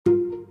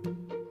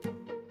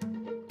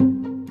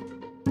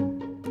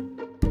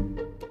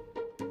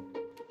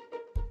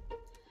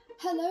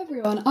Hello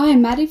everyone, I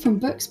am Maddie from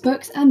Books,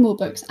 Books and More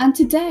Books, and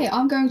today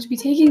I'm going to be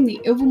taking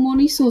the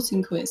Ilvermorny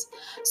sorting quiz.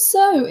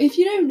 So, if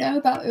you don't know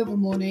about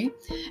Ilvermorny,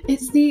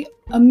 it's the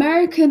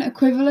American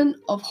equivalent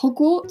of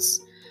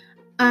Hogwarts,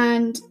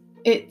 and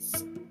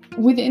it's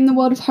within the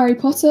world of Harry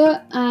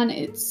Potter, and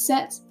it's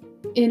set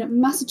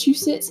in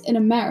Massachusetts in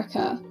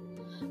America.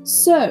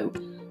 So,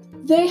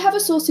 they have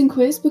a sorting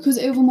quiz because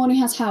Ilvermorny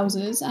has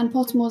houses, and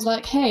Pottermore's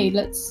like, hey,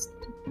 let's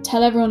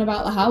tell everyone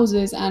about the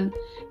houses and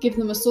give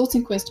them a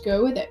sorting quiz to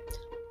go with it.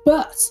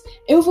 But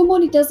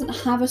Ilvermorny doesn't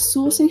have a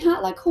sorting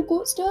hat like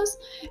Hogwarts does.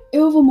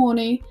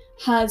 Ilvermorny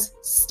has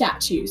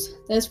statues.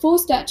 There's 4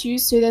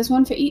 statues, so there's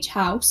one for each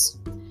house.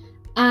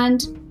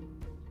 And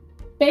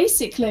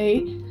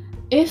basically,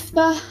 if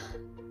the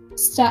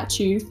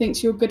statue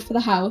thinks you're good for the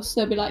house,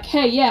 they'll be like,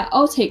 hey, yeah,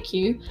 I'll take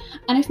you.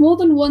 And if more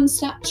than one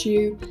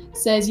statue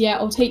says, yeah,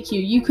 I'll take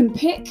you, you can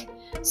pick.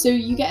 So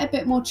you get a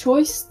bit more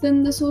choice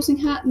than the sorting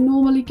hat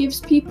normally gives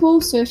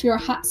people. So if you're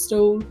a hat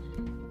stall,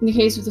 in the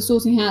case of the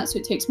sorting hat, so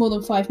it takes more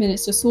than 5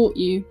 minutes to sort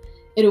you,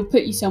 it'll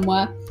put you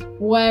somewhere.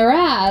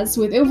 Whereas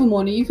with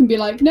Ilvermorny, you can be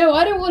like, no,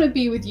 I don't want to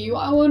be with you.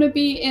 I want to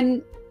be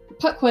in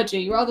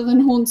Puckwudgie rather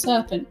than Horned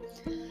Serpent.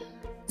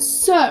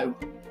 So,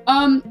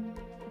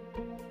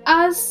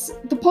 as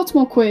the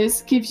Pottermore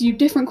quiz gives you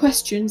different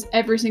questions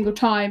every single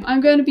time,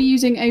 I'm going to be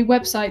using a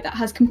website that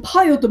has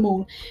compiled them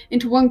all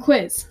into one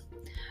quiz.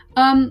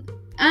 And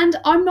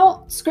I'm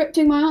not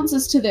scripting my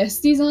answers to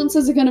this. These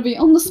answers are going to be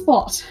on the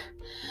spot.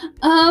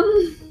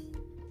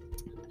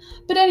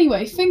 But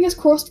anyway, fingers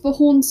crossed for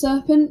Horned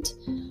Serpent,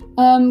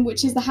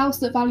 which is the house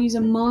that values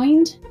a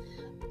mind.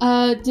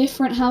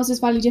 Different houses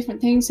value different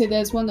things, so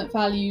there's one that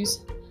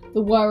values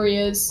the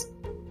warriors,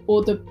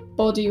 or the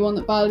body, one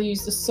that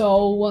values the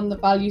soul, one that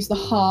values the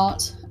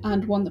heart,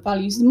 and one that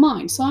values the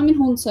mind. So I'm in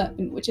Horned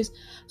Serpent, which is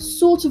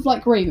sort of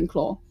like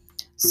Ravenclaw.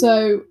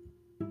 So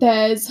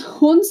there's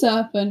Horned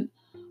Serpent,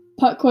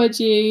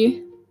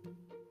 Puckwudgie.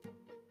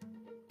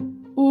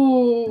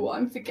 Oh,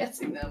 I'm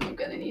forgetting them. I'm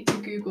gonna need to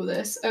Google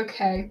this.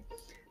 Okay,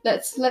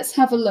 let's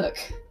have a look.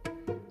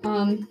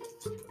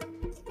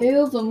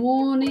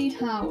 Ilvermorny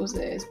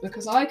houses,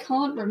 because I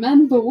can't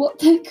remember what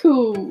they're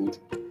called.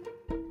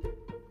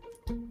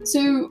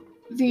 So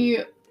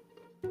the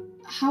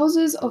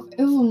houses of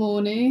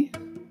Ilvermorny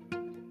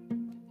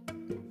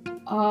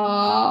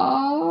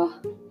are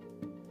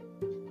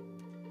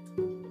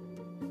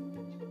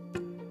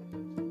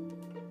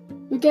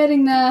we're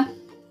getting there.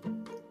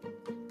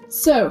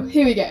 So,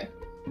 here we go.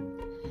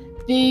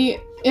 The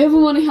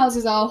Ilvermorny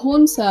houses are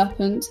Horned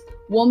Serpent,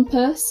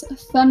 Wampus,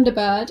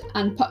 Thunderbird,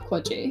 and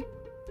Puckwudgie.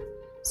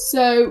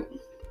 So,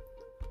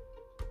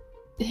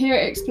 here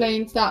it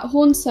explains that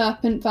Horned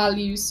Serpent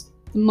values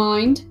the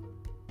mind,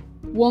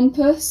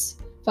 Wampus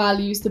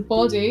values the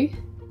body,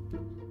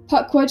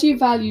 Puckwudgie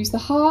values the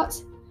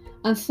heart,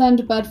 and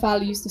Thunderbird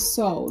values the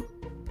soul.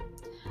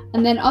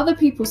 And then other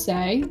people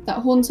say that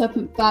Horned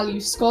Serpent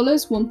values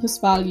scholars, Wampus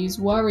values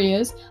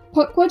warriors,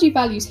 Puckwudgie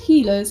values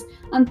healers,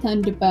 and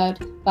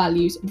Thunderbird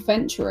values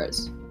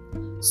adventurers.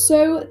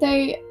 So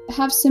they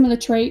have similar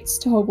traits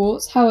to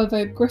Hogwarts,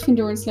 however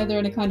Gryffindor and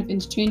Slytherin are kind of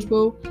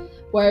interchangeable,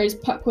 whereas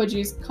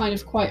Puckwudgie is kind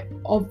of quite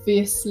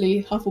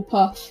obviously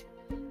Hufflepuff,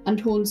 and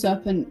Horned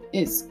Serpent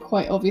is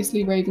quite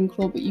obviously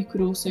Ravenclaw, but you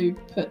could also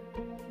put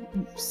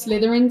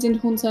Slytherins into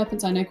Horned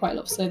Serpents. I know quite a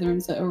lot of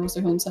Slytherins that are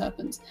also Horned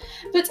Serpents.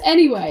 But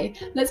anyway,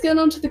 let's get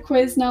on to the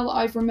quiz now that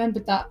I've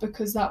remembered that,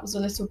 because that was a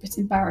little bit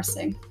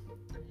embarrassing.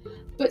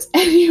 But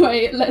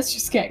anyway, let's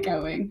just get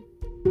going.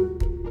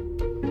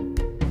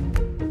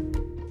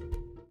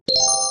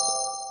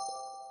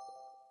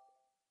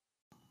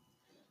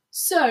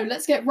 So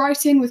let's get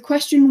right in with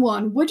question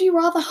 1. Would you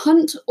rather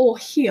hunt or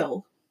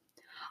heal?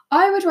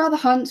 I would rather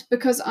hunt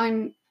because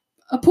I'm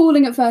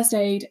appalling at first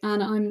aid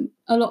and I'm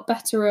a lot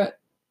better at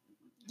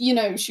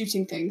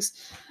shooting things.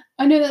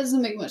 I know that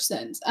doesn't make much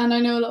sense, and I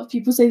know a lot of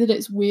people say that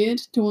it's weird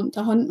to want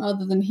to hunt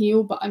rather than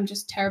heal, but I'm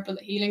just terrible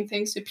at healing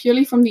things, so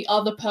purely from the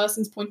other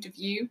person's point of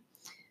view,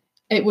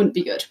 it wouldn't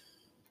be good.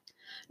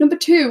 Number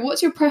 2,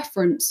 what's your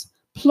preference?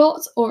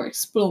 Plot or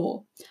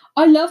explore?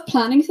 I love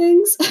planning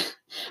things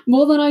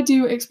more than I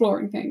do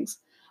exploring things.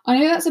 I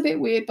know that's a bit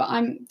weird, but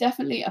I'm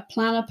definitely a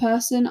planner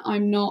person.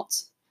 I'm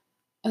not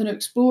an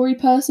explory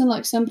person,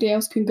 like somebody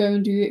else can go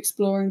and do the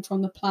exploring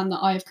from the plan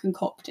that I have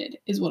concocted,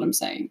 is what I'm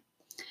saying.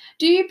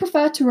 Do you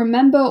prefer to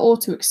remember or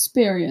to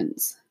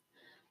experience?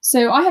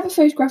 So I have a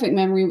photographic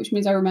memory, which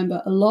means I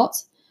remember a lot,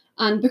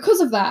 and because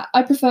of that,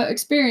 I prefer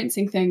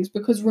experiencing things,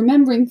 because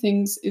remembering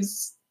things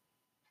is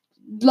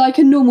like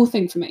a normal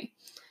thing for me.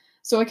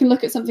 So I can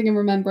look at something and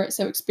remember it,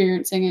 so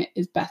experiencing it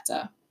is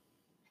better.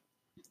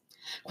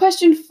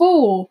 Question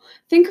 4.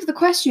 Think of the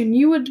question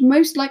you would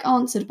most like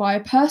answered by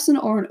a person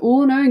or an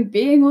all-knowing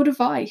being or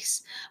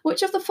device.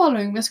 Which of the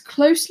following most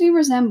closely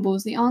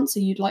resembles the answer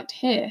you'd like to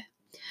hear?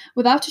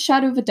 Without a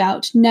shadow of a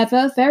doubt,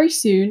 never, very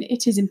soon,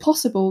 it is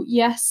impossible,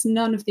 yes,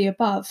 none of the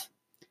above.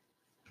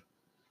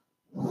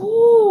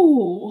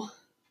 Ooh.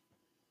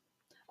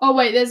 Oh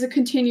wait, there's a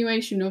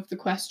continuation of the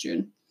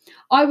question.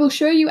 I will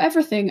show you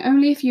everything,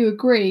 only if you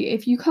agree.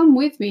 If you come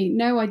with me,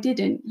 no, I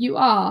didn't. You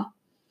are.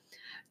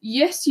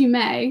 Yes, you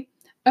may.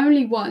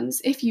 Only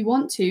once, if you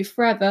want to,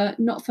 forever,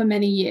 not for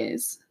many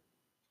years.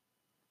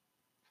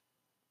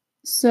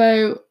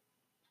 So,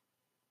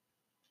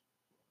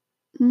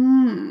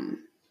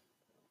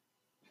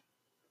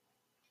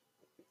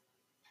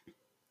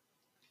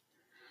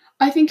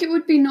 I think it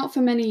would be not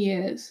for many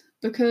years,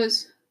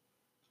 because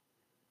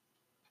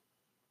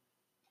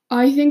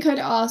I think I'd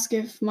ask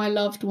if my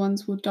loved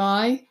ones will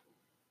die.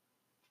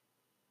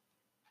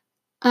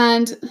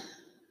 And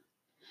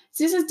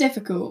this is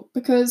difficult,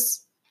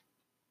 because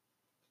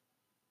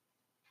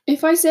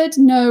if I said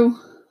no,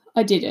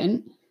 I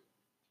didn't,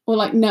 or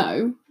like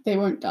no, they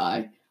won't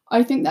die,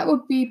 I think that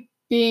would be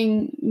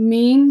being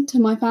mean to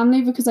my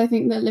family, because I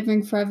think that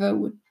living forever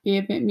would be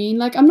a bit mean.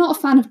 Like, I'm not a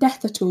fan of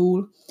death at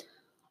all,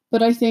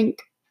 but I think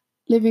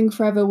living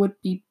forever would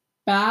be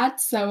bad,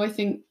 so I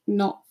think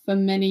not for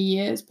many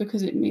years,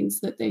 because it means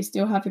that they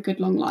still have a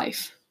good long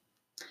life.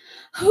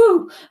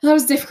 Whew, that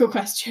was a difficult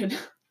question.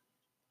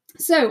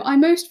 So, I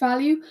most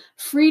value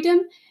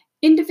freedom,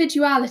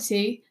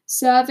 individuality,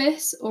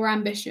 service, or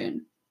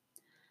ambition.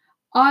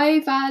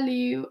 I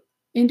value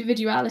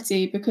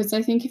individuality, because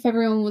I think if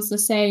everyone was the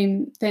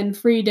same, then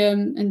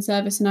freedom and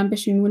service and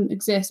ambition wouldn't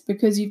exist,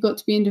 because you've got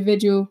to be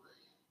individual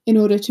in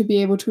order to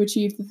be able to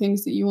achieve the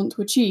things that you want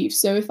to achieve.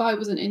 So if I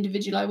was an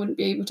individual, I wouldn't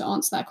be able to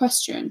answer that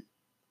question.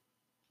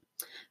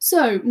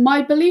 So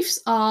my beliefs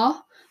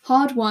are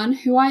hard won,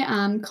 who I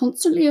am,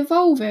 constantly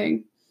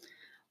evolving,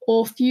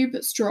 or few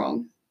but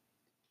strong.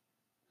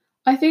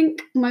 I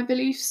think my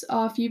beliefs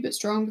are few but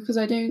strong, because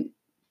I don't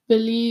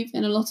believe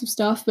in a lot of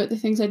stuff, but the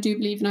things I do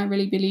believe in, I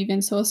really believe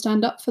in, so I'll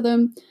stand up for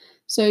them.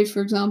 So,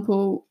 for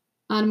example,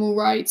 animal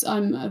rights,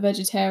 I'm a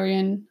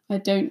vegetarian. I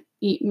don't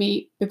eat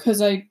meat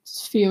because I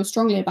feel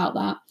strongly about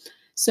that.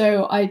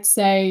 So I'd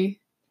say,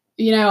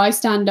 I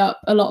stand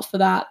up a lot for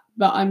that,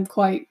 but I'm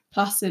quite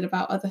placid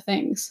about other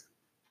things.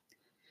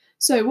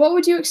 So what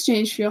would you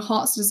exchange for your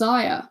heart's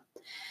desire?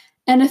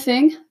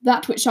 Anything,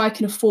 that which I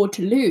can afford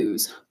to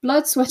lose,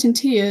 blood, sweat and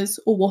tears,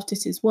 or what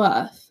it is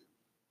worth.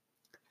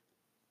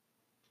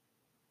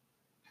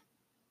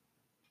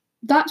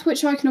 That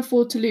which I can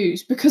afford to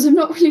lose, because I'm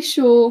not really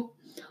sure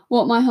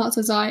what my heart's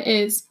desire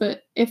is,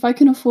 but if I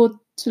can afford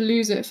to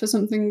lose it for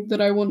something that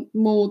I want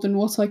more than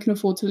what I can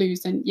afford to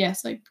lose, then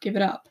yes, I'd give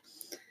it up.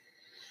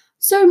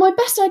 So my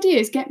best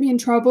ideas get me in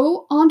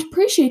trouble, aren't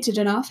appreciated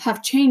enough,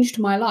 have changed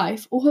my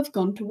life, or have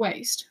gone to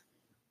waste.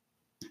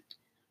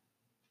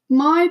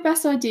 My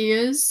best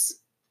ideas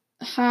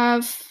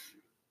have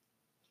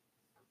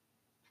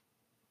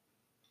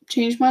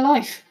changed my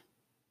life,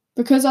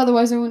 because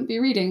otherwise I wouldn't be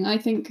reading. I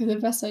think the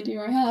best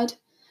idea I had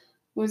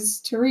was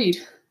to read,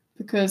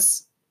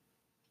 because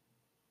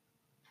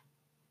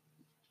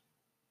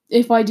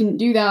if I didn't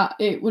do that,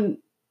 it wouldn't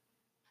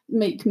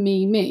make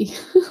me me.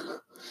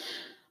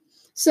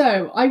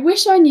 So, I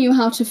wish I knew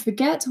how to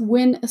forget,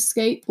 win,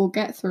 escape, or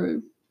get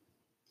through.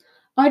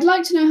 I'd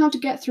like to know how to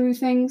get through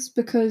things,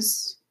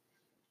 because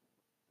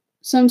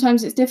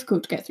sometimes it's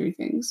difficult to get through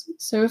things.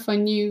 So if I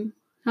knew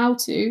how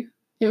to,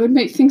 it would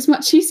make things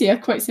much easier,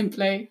 quite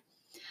simply.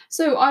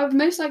 So I would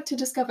most like to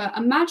discover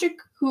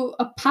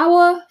a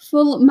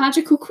powerful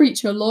magical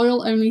creature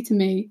loyal only to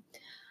me.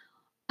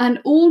 An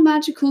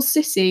all-magical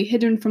city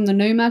hidden from the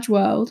no-mage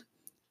world.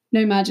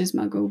 No-mage is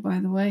Muggle, by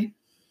the way.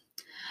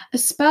 A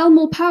spell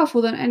more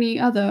powerful than any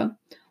other.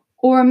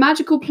 Or a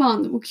magical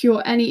plant that will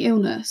cure any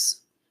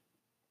illness.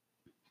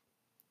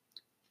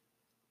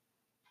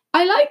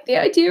 I like the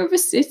idea of a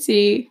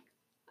city.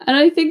 And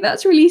I think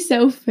that's really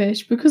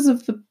selfish because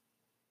of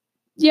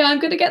I'm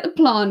going to get the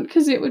plant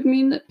because it would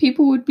mean that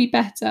people would be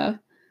better,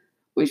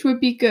 which would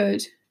be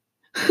good.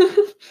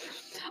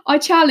 I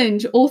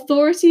challenge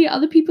authority,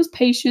 other people's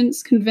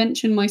patience,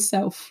 convention,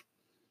 myself.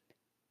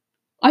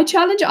 I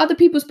challenge other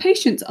people's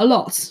patience a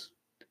lot.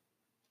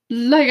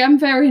 Like, I'm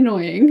very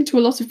annoying to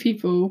a lot of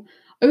people.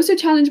 I also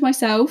challenge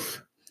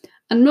myself.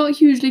 I'm not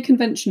hugely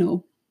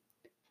conventional,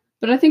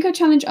 but I think I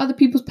challenge other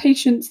people's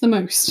patience the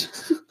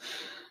most.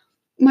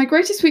 My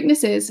greatest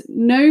weakness is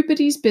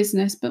nobody's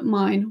business but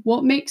mine.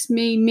 What makes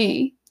me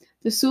me?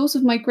 The source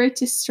of my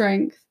greatest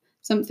strength,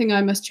 something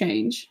I must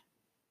change.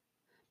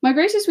 My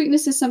greatest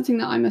weakness is something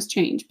that I must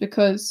change,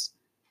 because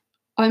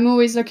I'm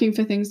always looking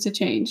for things to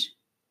change.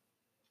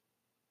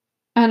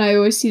 And I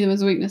always see them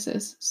as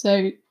weaknesses.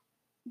 So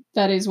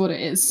that is what it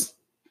is.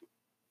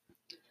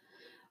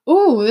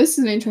 Oh, this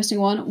is an interesting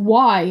one.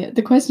 Why?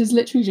 The question is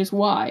literally just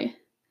why.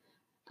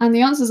 And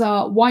the answers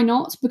are, why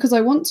not? Because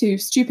I want to.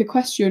 Stupid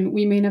question,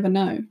 we may never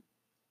know. And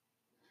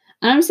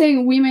I'm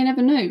saying we may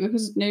never know,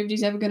 because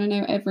nobody's ever going to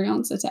know every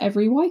answer to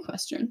every why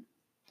question.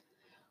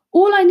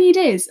 All I need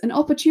is an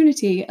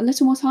opportunity, a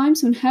little more time,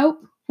 some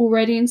help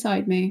already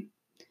inside me.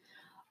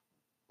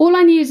 All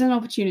I need is an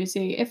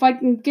opportunity. If I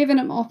can give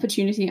an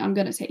opportunity, I'm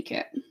going to take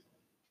it.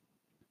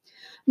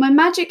 My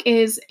magic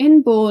is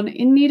inborn,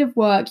 in need of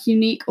work,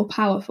 unique or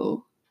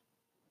powerful.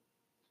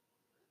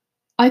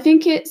 I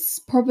think it's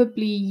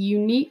probably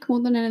unique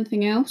more than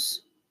anything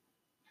else,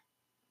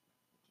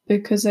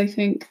 because I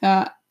think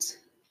that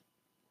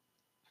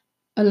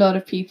a lot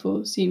of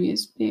people see me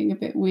as being a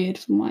bit weird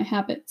for my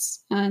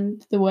habits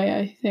and the way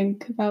I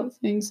think about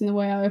things and the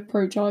way I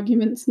approach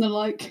arguments and the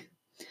like.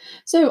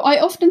 So I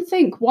often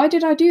think, why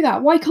did I do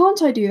that? Why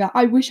can't I do that?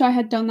 I wish I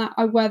had done that.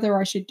 Whether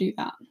I should do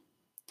that.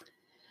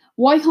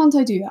 Why can't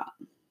I do that?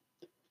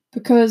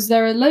 Because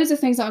there are loads of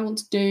things that I want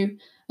to do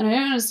and I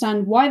don't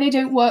understand why they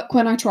don't work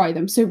when I try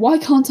them. So why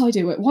can't I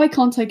do it? Why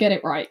can't I get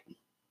it right?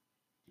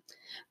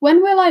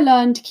 When will I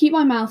learn to keep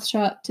my mouth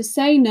shut, to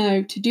say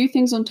no, to do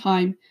things on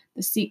time?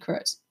 The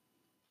secret.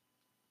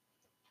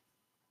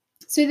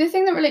 So the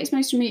thing that relates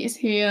most to me is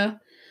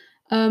here.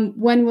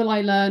 When will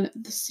I learn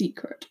the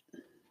secret?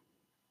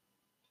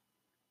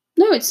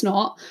 No, it's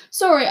not.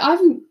 Sorry,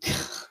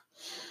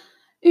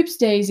 Oops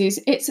daisies.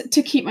 It's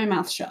to keep my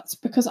mouth shut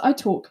because I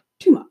talk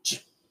too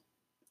much.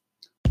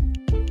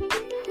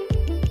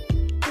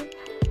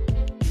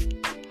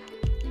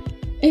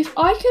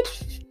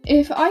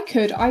 If I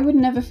could, I would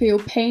never feel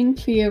pain,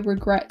 fear,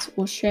 regret,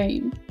 or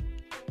shame.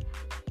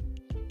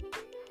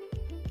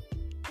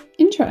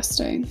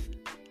 Interesting.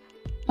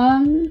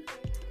 I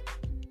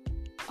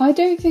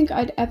don't think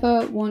I'd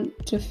ever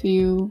want to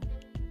feel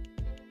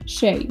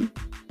shame.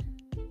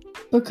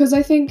 Because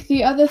I think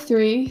the other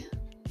three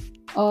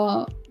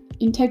are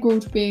integral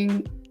to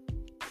being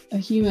a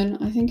human.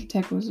 I think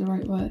integral is the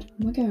right word.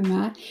 Am I going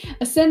mad?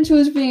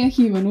 Essential to being a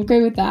human. We'll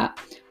go with that.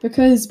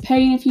 Because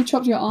pain, if you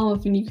chopped your arm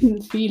off and you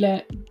couldn't feel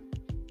it,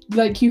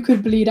 like you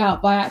could bleed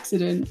out by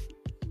accident.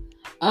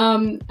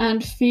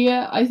 And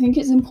fear, I think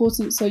it's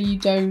important so you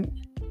don't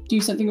do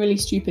something really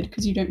stupid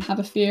because you don't have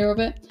a fear of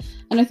it.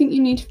 And I think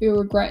you need to feel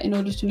regret in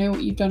order to know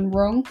what you've done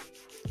wrong.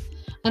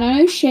 And I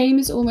know shame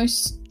is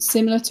almost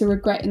similar to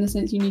regret in the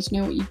sense you need to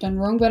know what you've done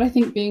wrong, but I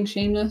think being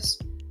shameless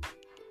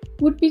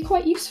would be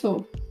quite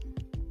useful.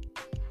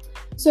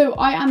 So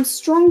I am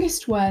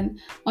strongest when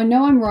I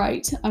know I'm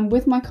right, I'm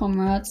with my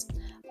comrades,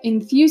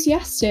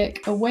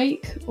 enthusiastic,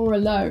 awake, or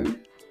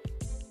alone.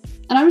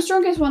 And I'm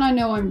strongest when I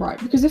know I'm right,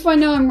 because if I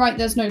know I'm right,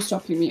 there's no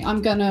stopping me.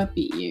 I'm gonna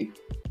beat you.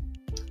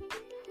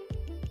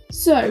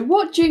 So,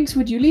 what jinx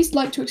would you least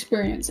like to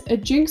experience? A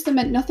jinx that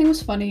meant nothing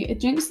was funny, a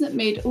jinx that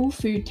made all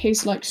food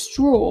taste like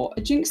straw,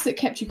 a jinx that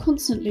kept you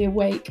constantly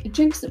awake, a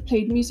jinx that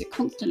played music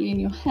constantly in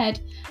your head,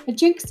 a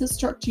jinx that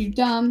struck you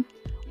dumb,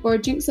 or a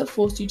jinx that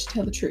forced you to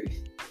tell the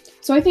truth.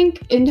 So I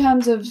think in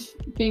terms of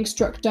being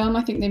struck dumb,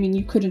 I think they mean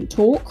you couldn't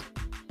talk,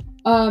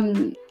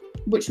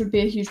 which would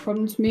be a huge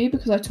problem to me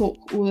because I talk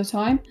all the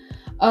time.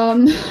 I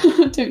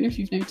don't know if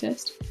you've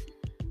noticed.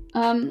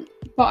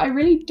 But I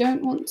really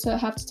don't want to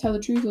have to tell the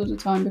truth all the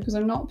time because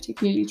I'm not a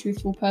particularly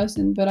truthful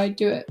person, but I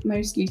do it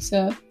mostly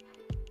to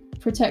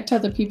protect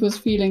other people's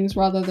feelings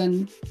rather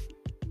than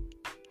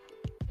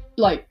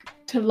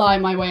to lie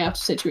my way out of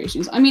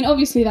situations. I mean,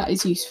 obviously that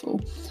is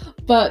useful,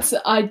 but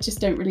I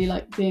just don't really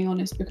like being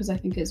honest because I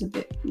think it's a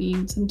bit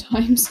mean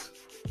sometimes.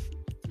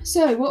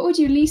 So, what would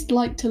you least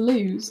like to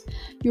lose?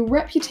 Your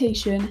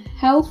reputation,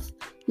 health,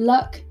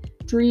 luck,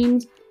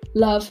 dreams,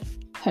 love,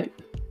 hope.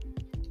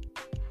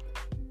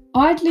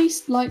 I'd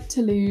least like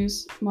to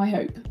lose my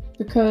hope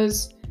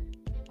because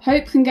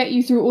hope can get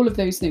you through all of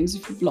those things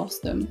if you've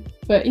lost them.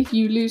 But if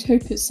you lose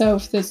hope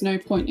itself, there's no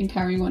point in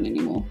carrying on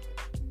anymore.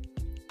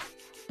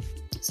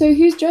 So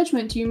whose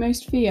judgment do you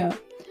most fear?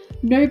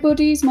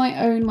 Nobody's,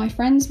 my own, my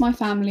friends, my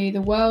family,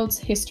 the world's,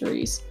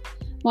 histories.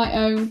 My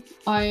own,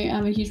 I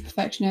am a huge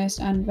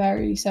perfectionist and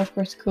very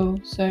self-critical,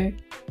 so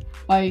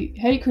I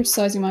hate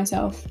criticising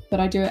myself,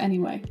 but I do it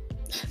anyway.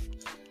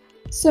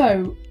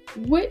 So,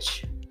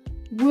 which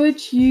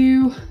would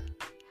you...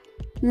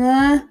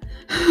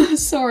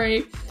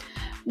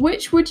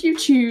 Which would you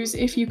choose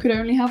if you could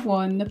only have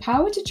one? The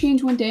power to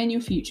change one day in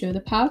your future,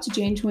 the power to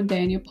change one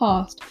day in your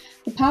past,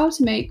 the power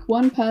to make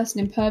one person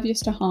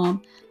impervious to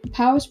harm, the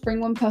power to bring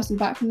one person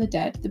back from the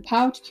dead, the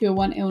power to cure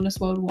one illness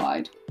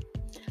worldwide,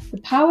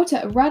 the power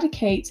to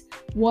eradicate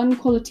one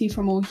quality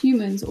from all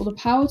humans, or the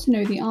power to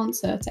know the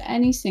answer to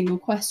any single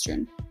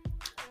question.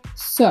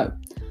 So,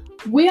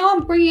 we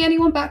aren't bringing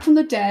anyone back from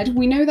the dead.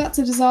 We know that's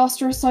a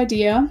disastrous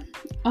idea.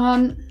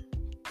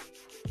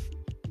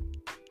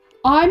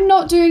 I'm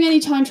not doing any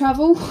time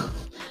travel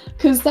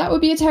because that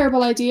would be a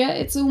terrible idea.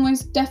 It's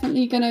almost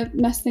definitely going to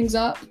mess things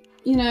up.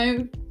 You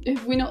know,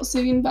 have we not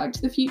seen Back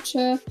to the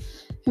Future?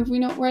 Have we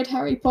not read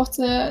Harry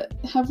Potter?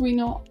 Have we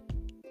not?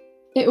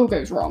 It all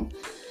goes wrong.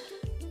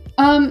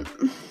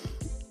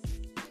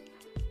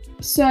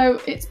 So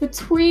it's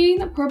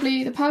between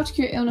probably the power to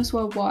cure illness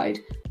worldwide,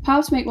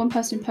 power to make one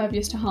person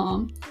impervious to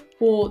harm,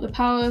 or the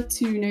power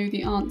to know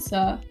the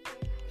answer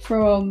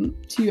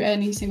to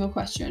any single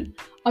question.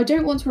 I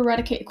don't want to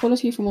eradicate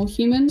equality from all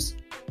humans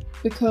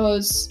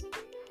because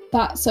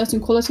that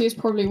certain quality is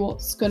probably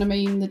what's going to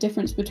mean the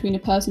difference between a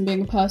person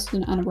being a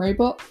person and a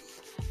robot.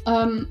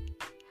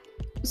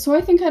 So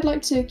I think I'd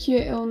like to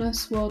cure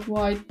illness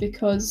worldwide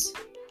because...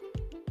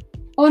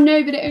 Oh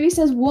no, but it only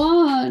says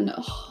one!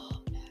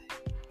 Oh, no.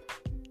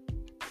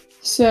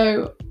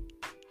 So,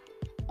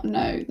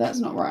 no, that's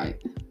not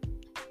right.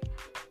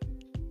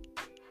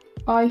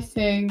 I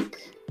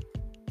think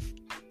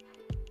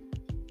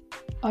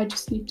I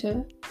just need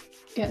to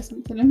get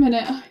something a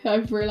minute.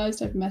 I've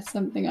realised I've messed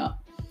something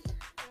up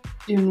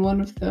in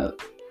one of the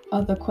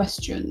other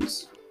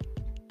questions.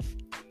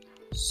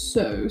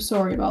 So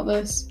sorry about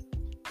this.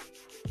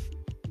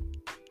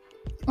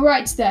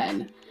 Alright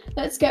then,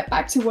 let's get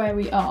back to where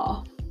we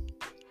are.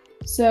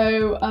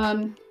 So,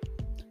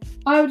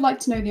 I would like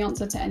to know the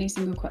answer to any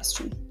single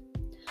question.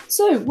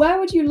 So, where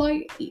would you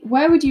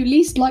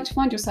least like to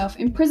find yourself?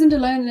 Imprisoned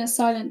alone in a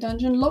silent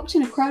dungeon, locked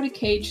in a crowded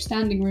cage,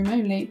 standing room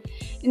only,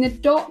 in the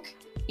dock,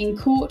 in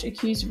court,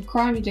 accused of a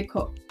crime you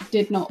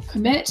did not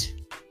commit,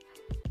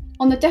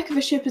 on the deck of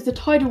a ship as the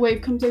tidal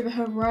wave comes over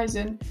her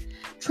horizon,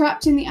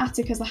 trapped in the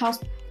attic as the house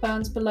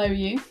burns below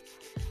you,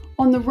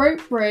 on the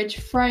rope bridge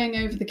fraying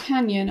over the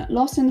canyon,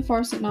 lost in the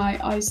forest at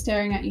night, eyes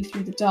staring at you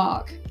through the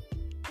dark.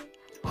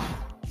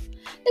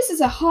 This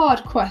is a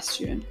hard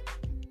question.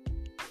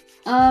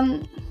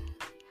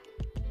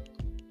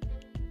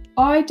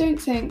 I don't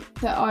think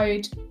that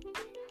I'd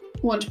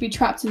want to be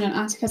trapped in an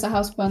attic as a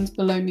house burns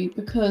below me,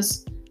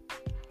 because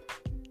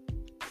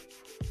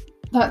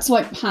that's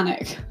like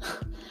panic.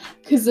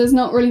 Because there's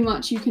not really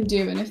much you can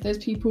do, and if there's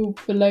people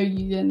below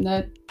you, then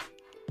they're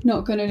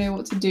not going to know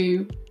what to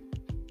do,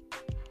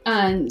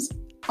 and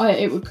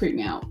it would creep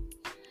me out.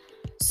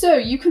 So,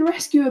 you can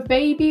rescue a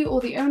baby or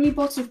the only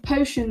bottle of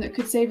potion that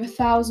could save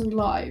 1,000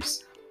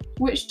 lives.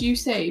 Which do you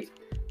save?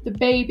 The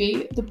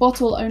baby, the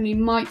bottle only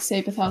might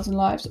save 1,000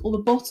 lives, or the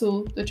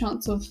bottle, the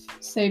chance of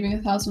saving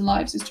 1,000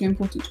 lives is too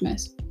important to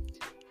miss.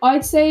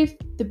 I'd save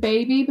the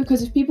baby,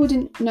 because if people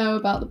didn't know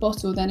about the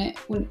bottle, then it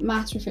wouldn't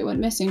matter if it went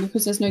missing,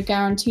 because there's no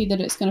guarantee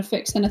that it's going to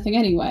fix anything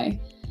anyway.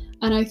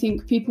 And I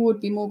think people would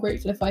be more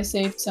grateful if I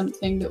saved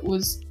something that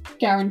was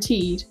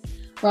guaranteed,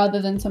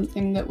 rather than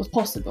something that was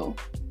possible.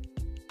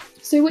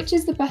 So which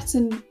is the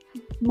better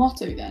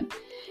motto then?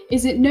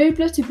 Is it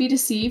nobler to be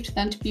deceived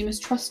than to be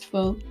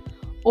mistrustful?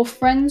 Or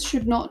friends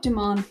should not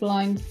demand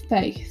blind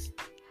faith?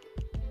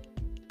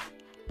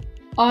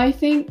 I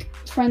think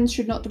friends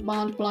should not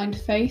demand blind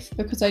faith,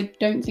 because I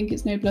don't think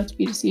it's nobler to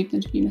be deceived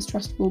than to be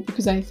mistrustful,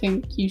 because I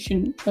think you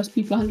shouldn't trust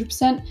people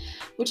 100%,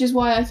 which is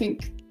why I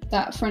think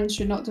that friends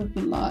should not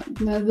demand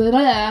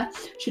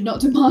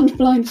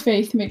blind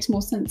faith makes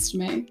more sense to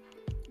me.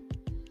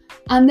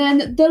 And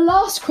then the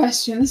last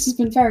question, this has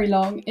been very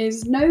long,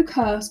 is no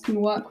curse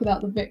can work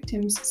without the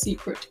victim's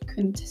secret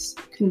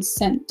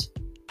consent.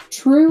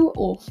 True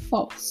or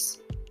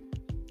false?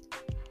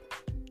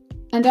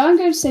 And I'm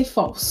going to say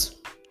false,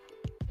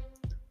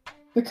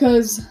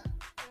 because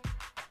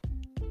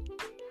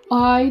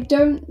I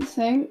don't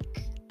think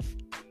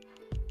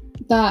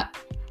that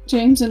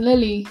James and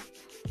Lily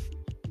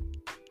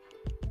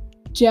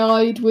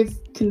died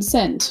with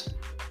consent.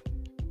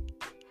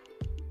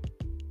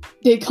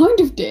 They kind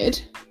of did,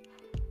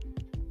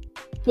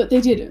 but they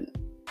didn't.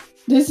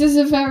 This is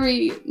a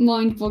very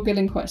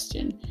mind-boggling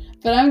question,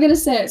 but I'm going to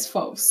say it's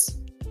false.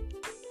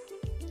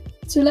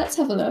 So let's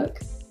have a look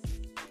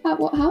at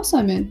what house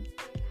I'm in.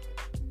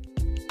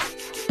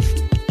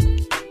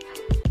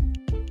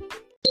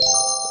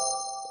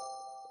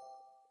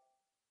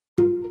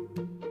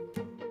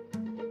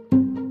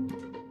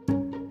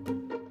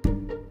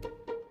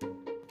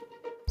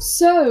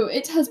 So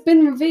it has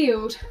been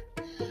revealed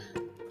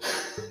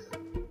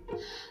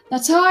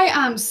that I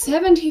am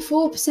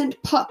 74%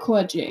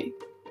 puckwudgie.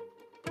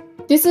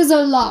 This is a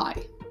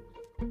lie.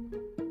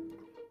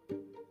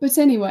 But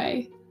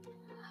anyway,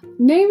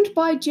 named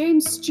by Jane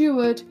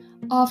Stewart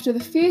after the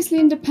fiercely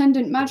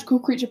independent magical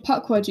creature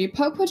Puckwudgie,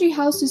 Puckwudgie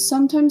House is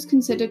sometimes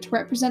considered to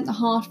represent the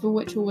heart of a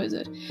witch or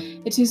wizard.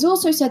 It is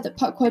also said that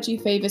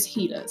Puckwudgie favours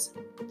healers.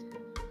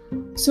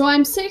 So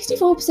I'm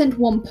 64%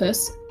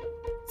 Wampus,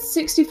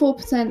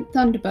 64%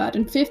 Thunderbird,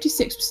 and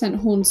 56%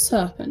 Horned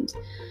Serpent.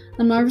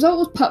 And my result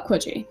was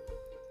Puckwudgie.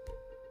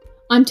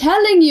 I'm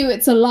telling you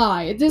it's a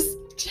lie. This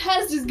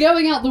test is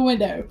going out the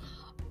window.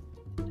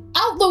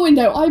 Out the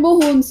window, I'm a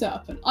Horned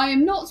Serpent. I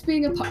am not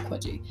being a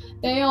Puckwudgie.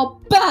 They are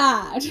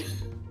bad.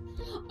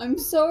 I'm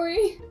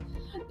sorry.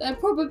 They're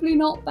probably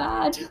not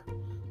bad.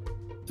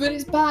 But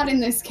it's bad in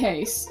this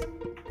case.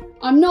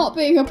 I'm not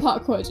being a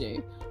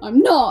Puckwudgie. I'm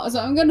not, so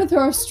I'm going to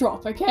throw a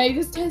strop, okay?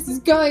 This test is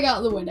going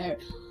out the window.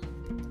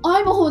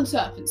 I'm a Horned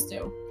Serpent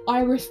still.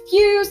 I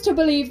refuse to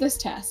believe this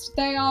test.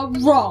 They are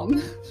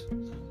wrong.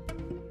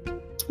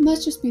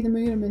 Must just be the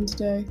mood I'm in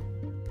today.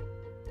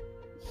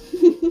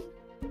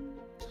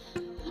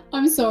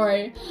 I'm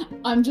sorry.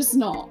 I'm just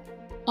not.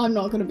 I'm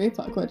not going to be a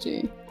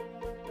Puckwudgie.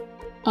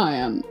 I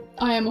am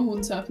a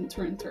Horned Serpent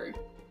through and through.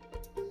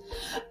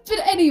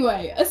 But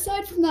anyway,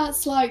 aside from that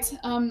slight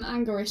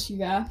anger issue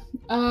there,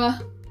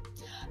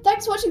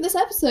 thanks for watching this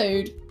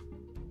episode.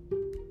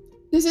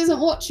 This isn't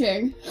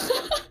watching.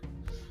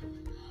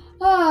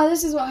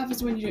 This is what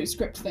happens when you don't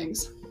script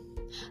things.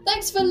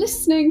 Thanks for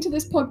listening to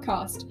this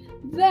podcast.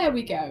 There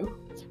we go.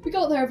 We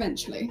got there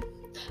eventually.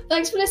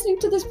 Thanks for listening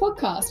to this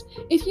podcast.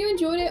 If you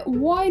enjoyed it,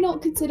 why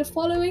not consider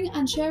following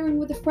and sharing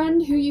with a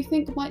friend who you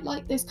think might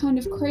like this kind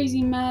of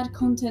crazy, mad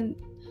content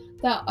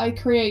that I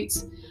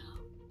create.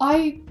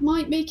 I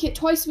might make it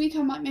twice a week,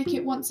 I might make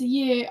it once a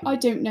year. I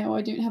don't know.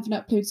 I don't have an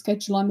upload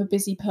schedule. I'm a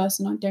busy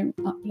person. I don't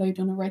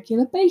upload on a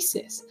regular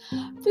basis.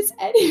 But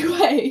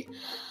anyway,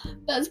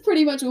 that's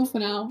pretty much all for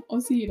now. I'll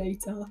see you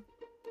later.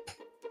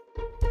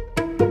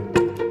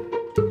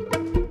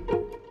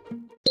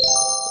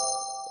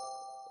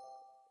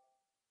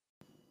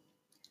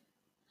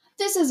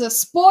 This is a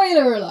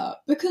spoiler alert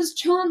because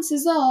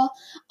chances are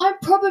I'm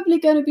probably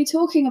going to be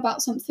talking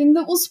about something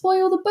that will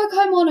spoil the book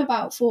I'm on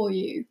about for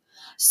you.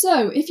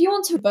 So, if you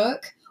want a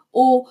book,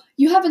 or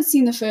you haven't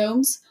seen the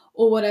films,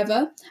 or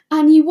whatever,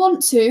 and you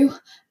want to,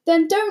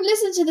 then don't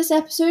listen to this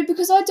episode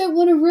because I don't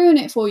want to ruin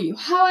it for you.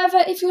 However,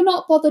 if you're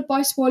not bothered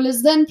by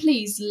spoilers, then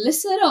please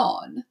listen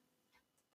on.